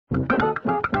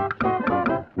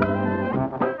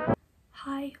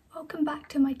Hi, welcome back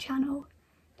to my channel.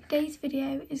 Today's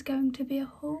video is going to be a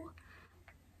haul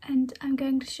and I'm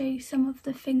going to show you some of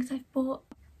the things I've bought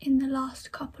in the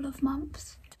last couple of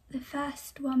months. The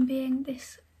first one being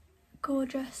this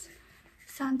gorgeous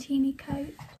Santinni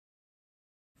coat.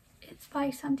 It's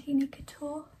by Santinni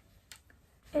Couture.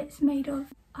 It's made of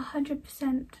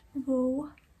 100% wool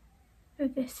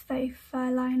with this faux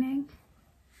fur lining,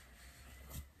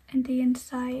 and the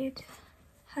inside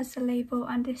has the label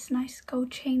and this nice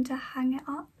gold chain to hang it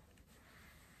up.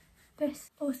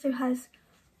 This also has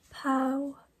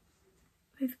pearl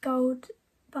with gold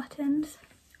buttons,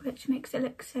 which makes it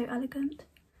look so elegant.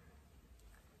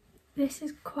 This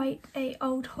is quite a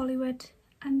old Hollywood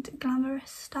and glamorous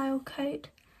style coat.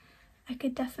 I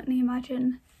could definitely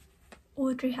imagine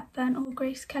Audrey Hepburn or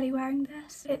Grace Kelly wearing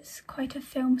this. It's quite a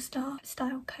film star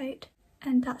style coat,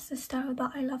 and that's the style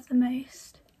that I love the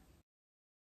most.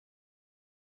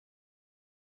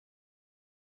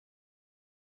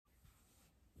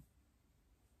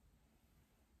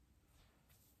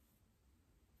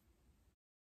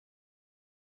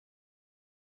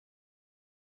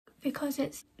 Because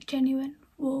it's genuine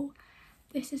wool,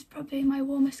 this is probably my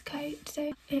warmest coat,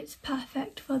 so it's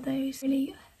perfect for those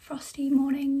really frosty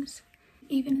mornings.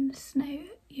 Even in the snow,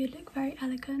 you look very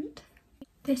elegant.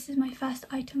 This is my first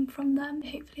item from them.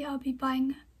 Hopefully I'll be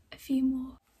buying a few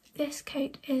more. This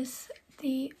coat is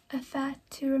the Affair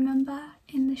to Remember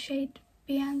in the shade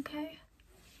Bianco.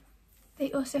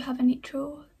 They also have a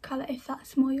neutral colour if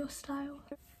that's more your style.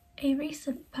 A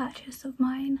recent purchase of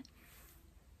mine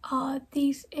are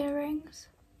these earrings.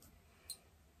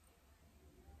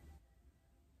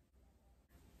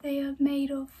 They are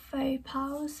made of faux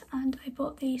pearls and I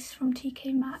bought these from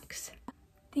TK Maxx.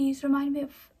 These remind me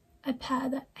of a pair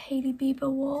that Hailey Bieber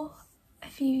wore a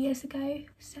few years ago,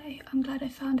 so I'm glad I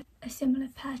found a similar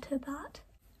pair to that,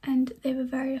 and they were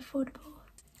very affordable.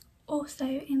 Also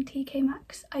in TK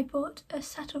Maxx I bought a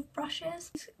set of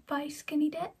brushes by Skinny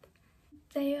Dip.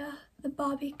 They are the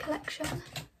Barbie collection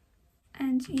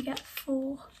and you get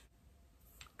 4,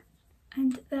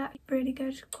 and they're really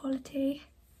good quality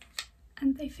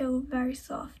and they feel very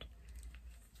soft.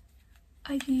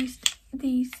 I've used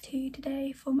these 2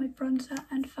 today for my bronzer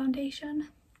and foundation.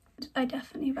 I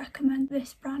definitely recommend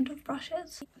this brand of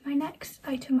brushes. My next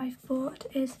item I've bought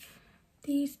is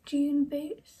these Dune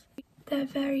boots. They're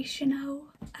very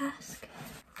Chanel-esque.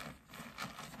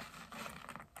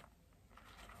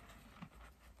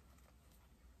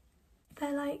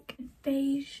 They're like a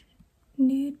beige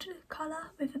nude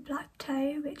colour with a black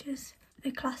toe, which is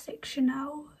the classic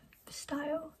Chanel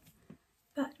style,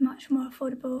 but much more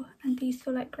affordable, and these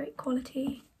feel like great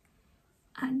quality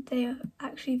and they are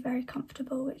actually very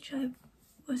comfortable, which I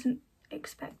wasn't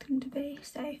expecting to be.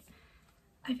 So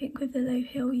I think with the low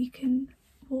heel you can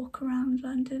walk around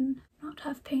London, not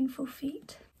have painful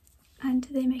feet, and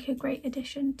they make a great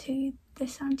addition to the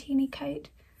Santinni coat,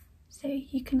 so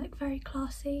you can look very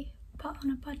classy but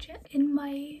on a budget. In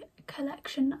my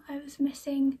collection I was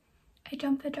missing a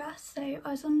jumper dress, so I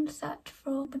was on the search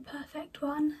for the perfect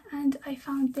one and I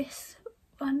found this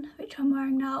one, which I'm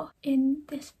wearing now, in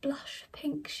this blush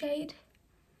pink shade,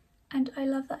 and I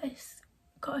love that it's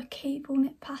got a cable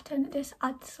knit pattern. It just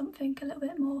adds something a little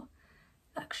bit more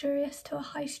luxurious to a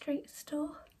high street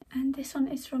store. And this one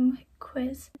is from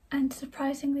Quiz, and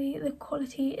surprisingly the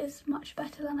quality is much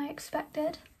better than I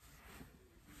expected.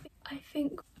 I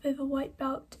think with a white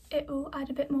belt it will add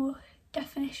a bit more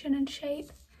definition and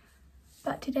shape,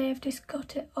 but today I've just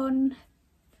got it on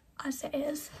as it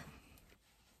is.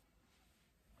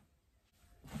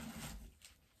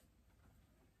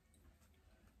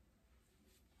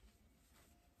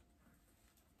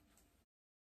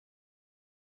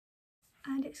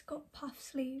 And it's got puff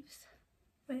sleeves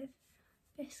with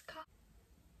this cut.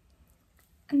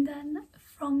 And then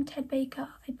from Ted Baker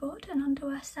I bought an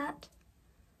underwear set.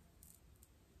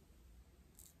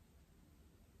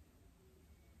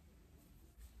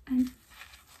 And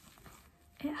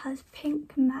it has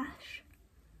pink mesh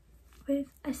with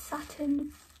a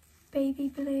satin baby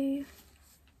blue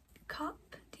cup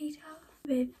detail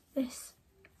with this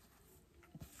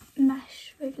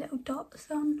mesh with little dots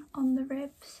on the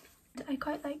ribs. I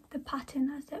quite like the pattern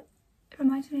as it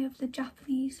reminds me of the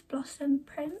Japanese blossom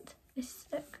print. This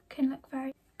look can look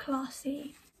very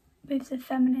classy with the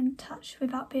feminine touch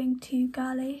without being too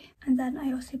girly. And then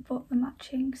I also bought the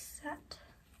matching set.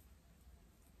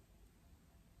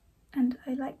 And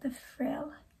I like the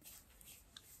frill.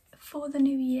 For the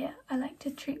new year, I like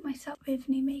to treat myself with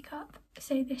new makeup.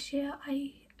 So this year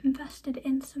I invested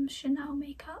in some Chanel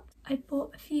makeup. I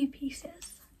bought a few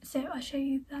pieces, so I'll show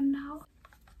you them now.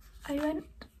 I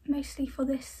went mostly for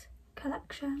this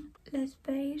collection, Les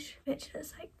Beige, which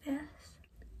looks like this,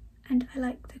 and I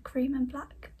like the cream and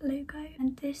black logo.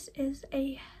 And this is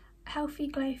a Healthy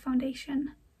Glow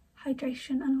foundation,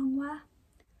 hydration and long wear.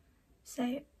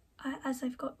 So as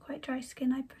I've got quite dry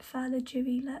skin, I prefer the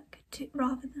dewy look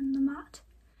rather than the matte,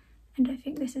 and I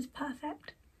think this is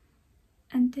perfect.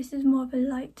 And this is more of a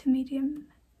light to medium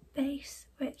base,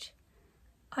 which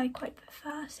I quite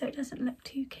prefer, so it doesn't look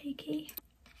too cakey.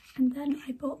 And then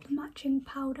I bought the matching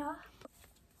powder,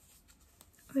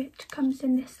 which comes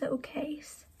in this little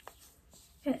case.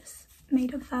 It's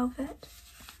made of velvet,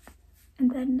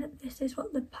 and then this is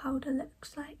what the powder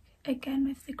looks like, again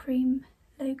with the cream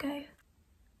logo.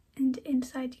 And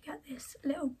inside you get this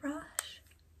little brush,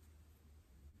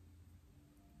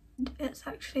 and it's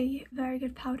actually very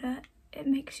good powder. It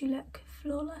makes you look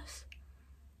flawless.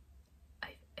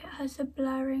 It has a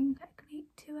blurring technique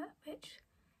to it, which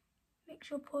makes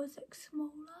your pores look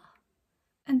smaller.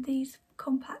 And these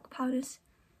compact powders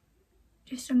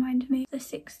just remind me of the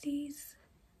 60s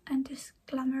and just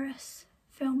glamorous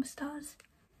film stars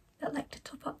that like to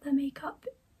top up their makeup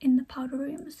in the powder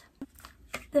rooms.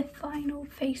 The final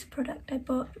face product I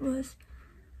bought was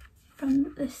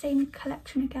from the same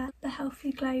collection again, the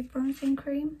Healthy Glow Bronzing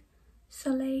Cream,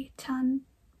 Soleil Tan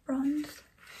Bronze.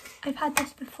 I've had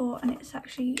this before and it's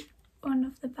actually one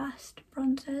of the best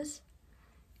bronzers,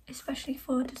 especially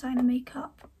for designer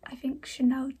makeup. I think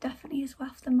Chanel definitely is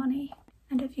worth the money,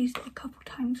 and I've used it a couple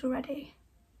times already.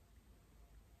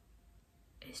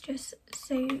 It's just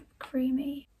so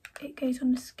creamy. It goes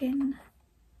on the skin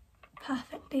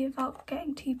perfectly without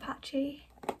getting too patchy.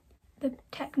 The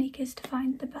technique is to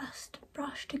find the best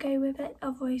brush to go with it,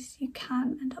 otherwise you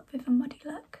can end up with a muddy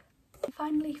look.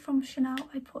 Finally, from Chanel,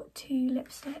 I bought 2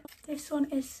 lipsticks. This one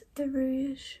is the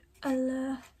Rouge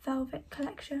Allure Velvet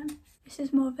collection. This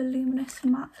is more of a luminous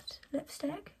matte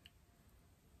lipstick.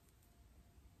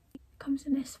 It comes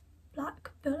in this black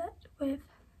bullet with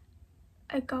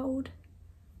a gold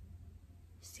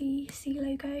C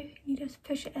logo. You just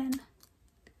push it in.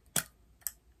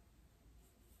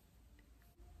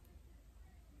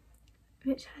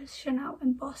 Which has Chanel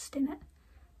embossed in it.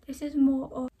 This is more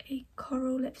of a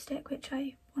coral lipstick, which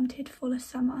I wanted for the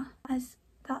summer, as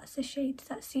that's the shades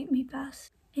that suit me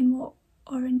best, a more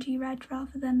orangey red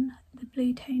rather than the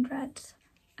blue toned reds.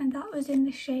 And that was in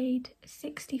the shade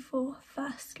 64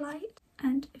 First Light.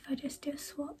 And if I just do a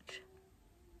swatch,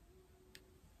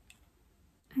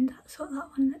 and that's what that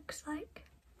one looks like.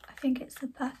 I think it's the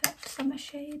perfect summer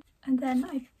shade. And then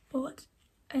I bought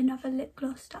another lip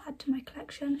gloss to add to my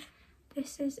collection.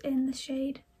 This is in the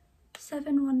shade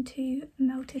 712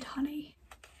 Melted Honey.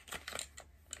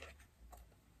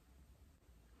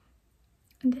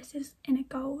 And this is in a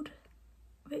gold,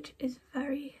 which is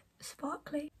very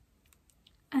sparkly.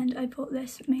 And I bought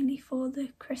this mainly for the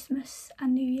Christmas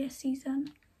and New Year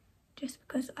season, just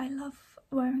because I love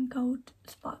wearing gold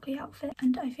sparkly outfit,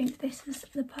 and I think this is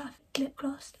the perfect lip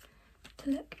gloss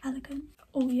to look elegant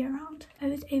all year round. I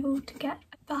was able to get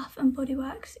Bath and Body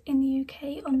Works in the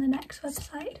UK on the Next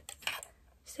website,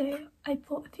 so I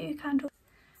bought a few candles,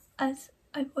 as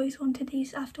I've always wanted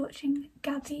these after watching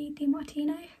Gabby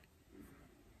DiMartino.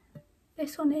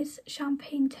 This one is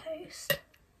Champagne Toast,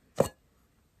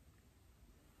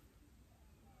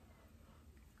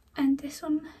 and this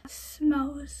one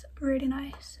smells really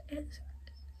nice. It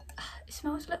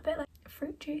smells a little bit like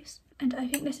fruit juice, and I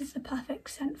think this is the perfect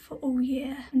scent for all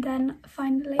year. And then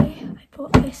finally I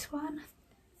bought this one,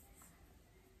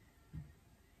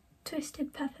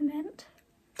 Twisted Peppermint,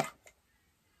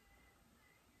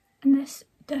 and this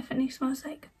definitely smells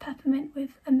like peppermint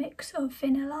with a mix of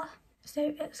vanilla,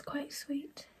 so it's quite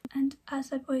sweet. And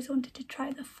as I've always wanted to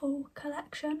try the full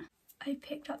collection, I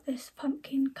picked up this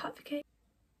pumpkin cupcake,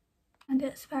 and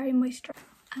it's very moisturising.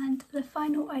 And the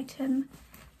final item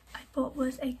I bought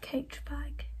was a coach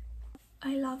bag.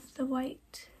 I love the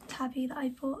white tabby that I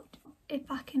bought it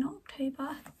back in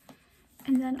October,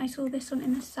 and then I saw this one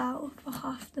in the sale for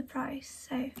half the price,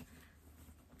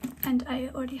 and I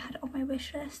already had it on my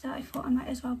wish list, so I thought I might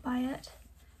as well buy it.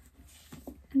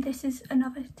 And this is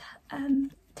another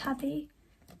tabby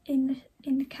in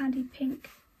the candy pink.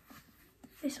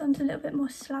 This one's a little bit more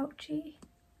slouchy,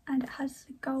 and it has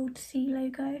the gold C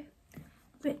logo,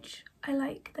 which I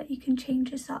like that you can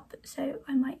change this up, so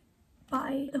I might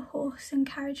buy the horse and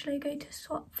carriage logo to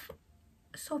swap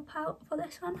out for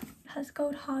this one. It has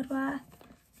gold hardware,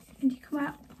 and you can wear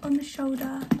it on the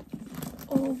shoulder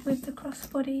or with the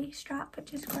crossbody strap,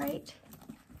 which is great.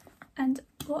 And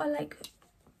what I like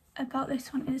about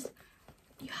this one is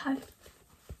you have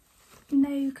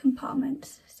no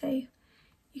compartments, so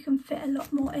you can fit a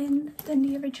lot more in than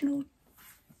the original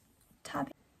tab,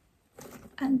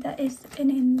 and there is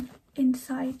an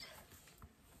inside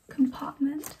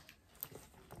compartment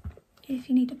if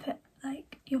you need to put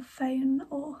like your phone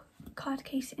or card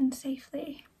case in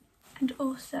safely. And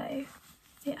also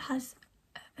it has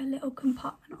a little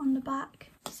compartment on the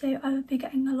back, so I will be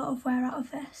getting a lot of wear out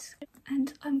of this.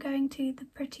 And I'm going to the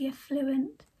Pretty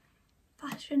Affluent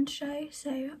fashion show,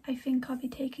 so I think I'll be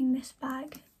taking this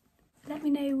bag. Let me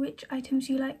know which items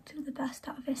you liked the best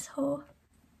out of this haul,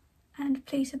 and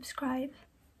please subscribe.